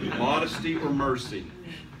right? Modesty or mercy.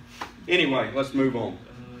 Anyway, let's move on.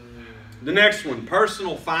 The next one,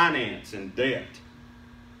 personal finance and debt.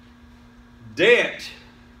 Debt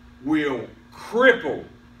will cripple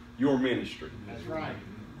your ministry. That's right.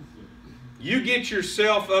 You get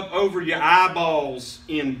yourself up over your eyeballs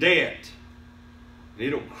in debt, and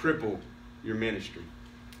it'll cripple your ministry.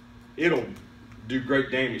 It'll do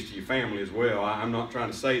great damage to your family as well. I'm not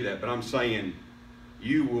trying to say that, but I'm saying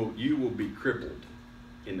you will be crippled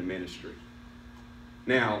in the ministry.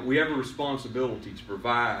 Now, we have a responsibility to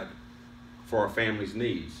provide for our family's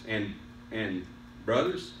needs. And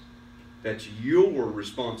brothers, that's your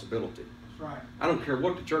responsibility. That's right. I don't care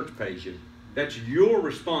what the church pays you. That's your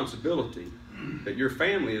responsibility that your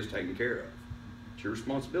family is taken care of. It's your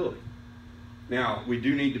responsibility. Now, we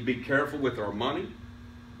do need to be careful with our money.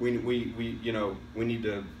 We need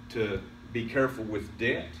to be careful with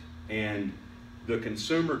debt. And the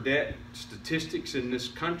consumer debt statistics in this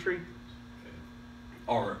country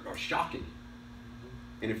are shocking.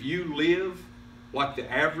 And if you live like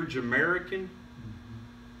the average American,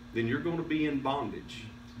 then you're going to be in bondage.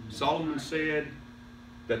 Solomon said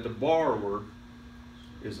that the borrower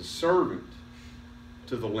is a servant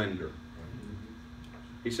to the lender.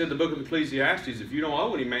 He said in the book of Ecclesiastes, if you don't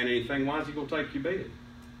owe any man anything, why is he going to take your bed?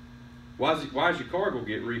 Why is your car going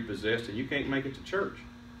to get repossessed and you can't make it to church?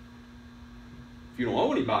 If you don't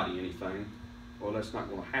owe anybody anything, well, that's not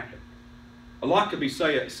going to happen. A lot could be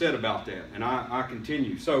said about that, and I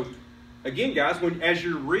continue. So, again, guys, as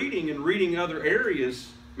you're reading other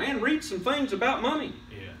areas, man, read some things about money.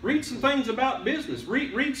 Yeah. Read some things about business.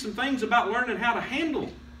 Read some things about learning how to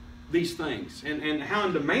handle these things and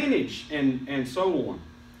how to manage and so on.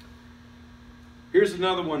 Here's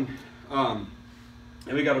another one, and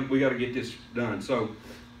we got to get this done. So,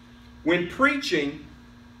 when preaching,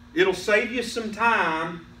 it'll save you some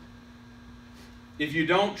time if you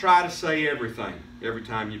don't try to say everything every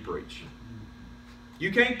time you preach.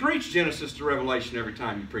 You can't preach Genesis to Revelation every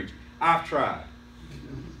time you preach. I've tried,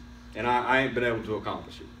 and I ain't been able to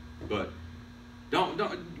accomplish it. But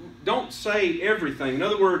don't say everything. In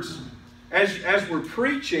other words, as we're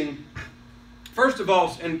preaching, first of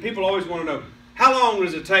all, and people always want to know, how long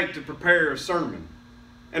does it take to prepare a sermon?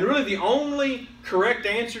 And really the only correct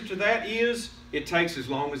answer to that is, it takes as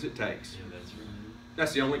long as it takes. Yeah, that's right.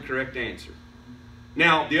 That's the only correct answer.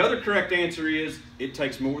 Now, the other correct answer is, it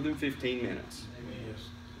takes more than 15 minutes. Yes.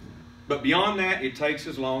 But beyond that, it takes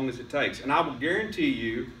as long as it takes. And I will guarantee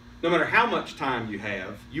you, no matter how much time you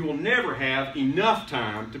have, you will never have enough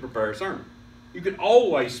time to prepare a sermon. You can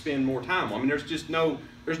always spend more time. I mean, there's no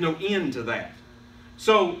end to that.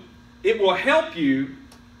 So, it will help you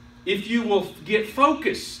if you will get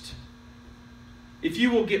focused. If you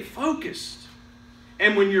will get focused.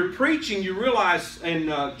 And when you're preaching, you realize, and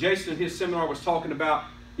Jason in his seminar was talking about,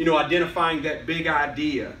 identifying that big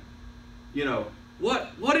idea.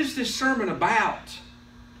 What is this sermon about?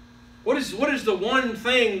 What is the one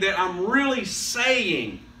thing that I'm really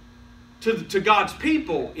saying to God's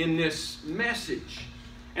people in this message?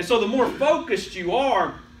 And so the more focused you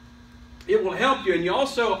are, it will help you. And you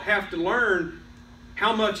also have to learn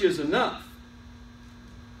how much is enough.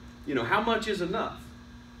 How much is enough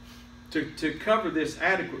to cover this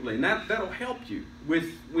adequately. And that'll help you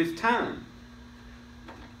with time.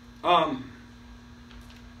 I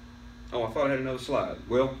thought I had another slide.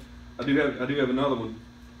 Well, I do have another one.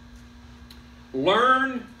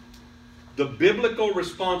 Learn the biblical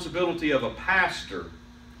responsibility of a pastor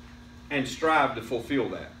and strive to fulfill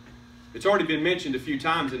that. It's already been mentioned a few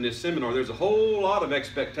times in this seminar. There's a whole lot of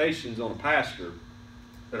expectations on a pastor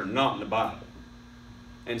that are not in the Bible.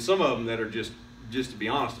 And some of them that are just to be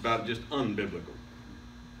honest about it, just unbiblical.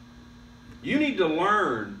 You need to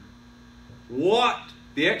learn what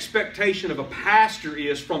the expectation of a pastor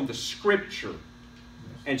is from the Scripture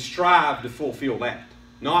and strive to fulfill that.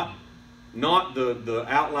 Not the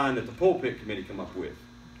outline that the pulpit committee come up with,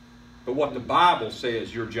 but what the Bible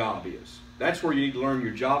says your job is. That's where you need to learn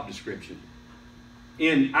your job description.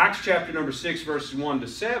 In Acts chapter number 6, verses 1 to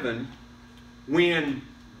 7, when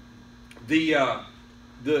the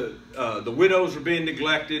widows were being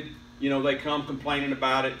neglected, they come complaining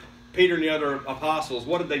about it. Peter and the other apostles,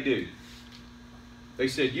 what did they do? They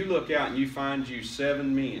said, you look out and you find you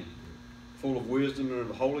 7 men full of wisdom and of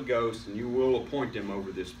the Holy Ghost, and you will appoint them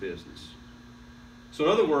over this business. So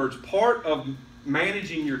in other words, part of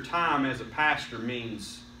managing your time as a pastor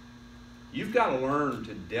means you've got to learn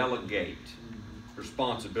to delegate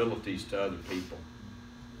responsibilities to other people.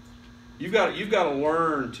 You've got to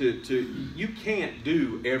learn to you can't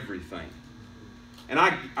do everything. And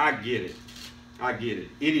I get it. I get it.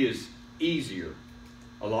 It is easier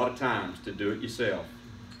a lot of times to do it yourself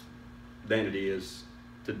than it is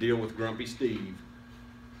to deal with Grumpy Steve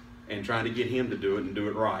and trying to get him to do it and do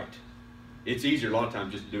it right. It's easier a lot of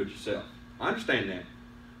times just to do it yourself. I understand that.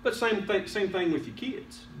 But same thing with your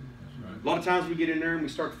kids. A lot of times we get in there and we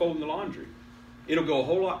start folding the laundry. It'll go a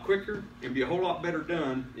whole lot quicker and be a whole lot better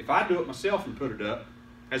done if I do it myself and put it up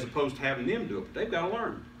as opposed to having them do it. But they've got to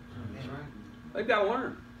learn. They've got to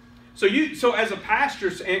learn. So as a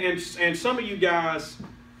pastor, and some of you guys,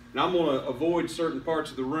 and I'm going to avoid certain parts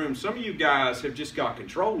of the room, some of you guys have just got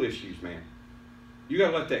control issues, man. You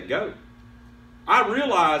got to let that go. I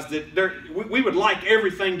realize that we would like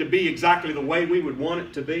everything to be exactly the way we would want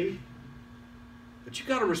it to be. But you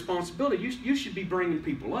got a responsibility. You should be bringing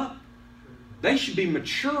people up. They should be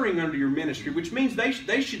maturing under your ministry, which means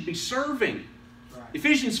they should be serving. Right.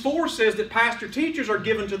 Ephesians 4 says that pastor teachers are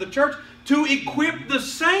given to the church to equip the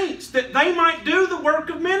saints that they might do the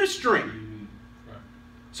work of ministry. Mm-hmm. Right.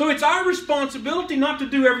 So it's our responsibility not to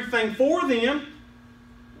do everything for them,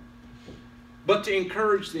 but to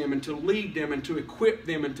encourage them and to lead them and to equip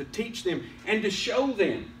them and to teach them and to show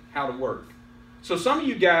them how to work. So some of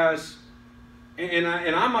you guys, and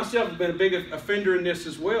I myself have been a big offender in this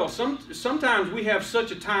as well. Sometimes we have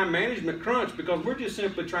such a time management crunch because we're just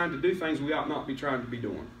simply trying to do things we ought not be trying to be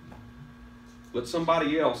doing. Let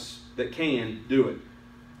somebody else that can do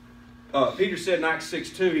it. Peter said in Acts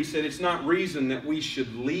 6:2, he said, it's not reason that we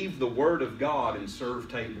should leave the Word of God and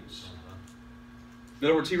serve tables. In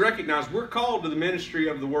other words, he recognized we're called to the ministry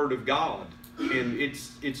of the Word of God. And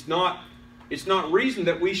it's not reason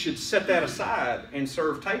that we should set that aside and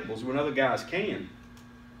serve tables when other guys can.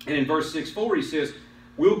 And in verse 6:4 he says,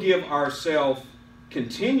 we'll give ourselves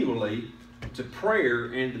continually to prayer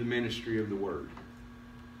and to the ministry of the Word.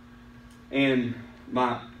 And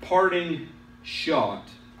my parting shot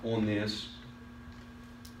on this,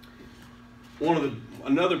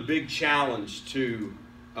 another big challenge to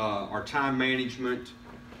our time management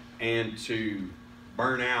and to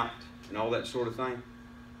burnout and all that sort of thing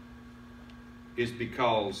is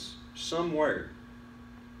because somewhere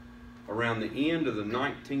around the end of the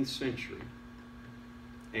 19th century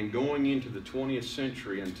and going into the 20th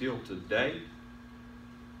century until today,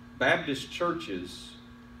 Baptist churches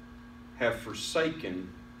have forsaken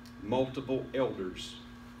multiple elders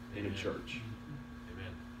in a church.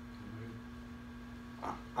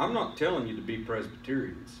 Amen. I'm not telling you to be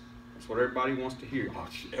Presbyterians. That's what everybody wants to hear. Oh,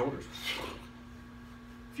 elders.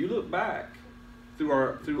 If you look back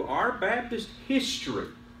through our Baptist history,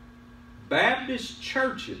 Baptist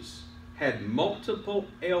churches had multiple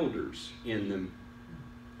elders in them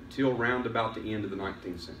until round about the end of the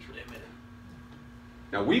 19th century. Amen.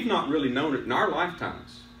 Now, we've not really known it in our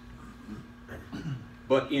lifetimes,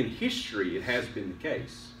 but in history it has been the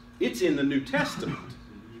case. It's in the New Testament.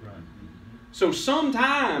 So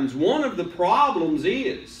sometimes one of the problems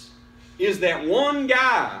is that one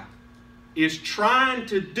guy is trying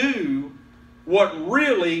to do what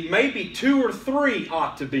really maybe 2 or 3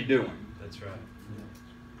 ought to be doing. That's right.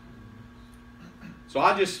 So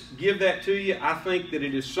I just give that to you. I think that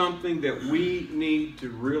it is something that we need to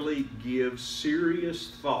really give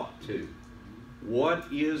serious thought to. What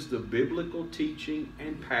is the biblical teaching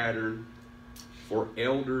and pattern for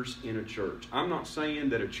elders in a church? I'm not saying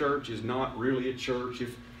that a church is not really a church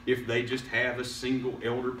if they just have a single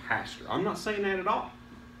elder pastor. I'm not saying that at all.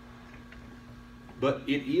 But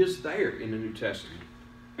it is there in the New Testament.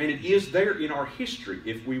 And it is there in our history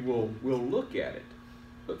if we'll look at it.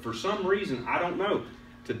 But for some reason, I don't know.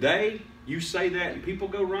 Today, you say that and people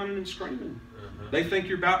go running and screaming. They think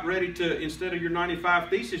you're about ready to, instead of your 95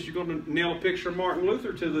 Thesis, you're going to nail a picture of Martin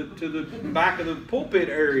Luther to the back of the pulpit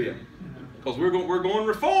area. Because we're going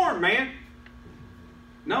reform, man.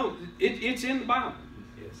 No, it's in the Bible.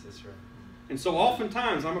 Yes, that's right. And so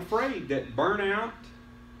oftentimes I'm afraid that burnout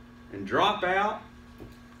and dropout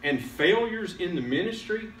and failures in the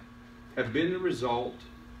ministry have been the result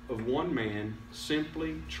of one man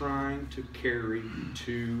simply trying to carry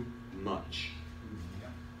too much.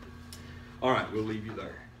 All right, we'll leave you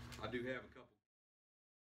there. I do have a couple.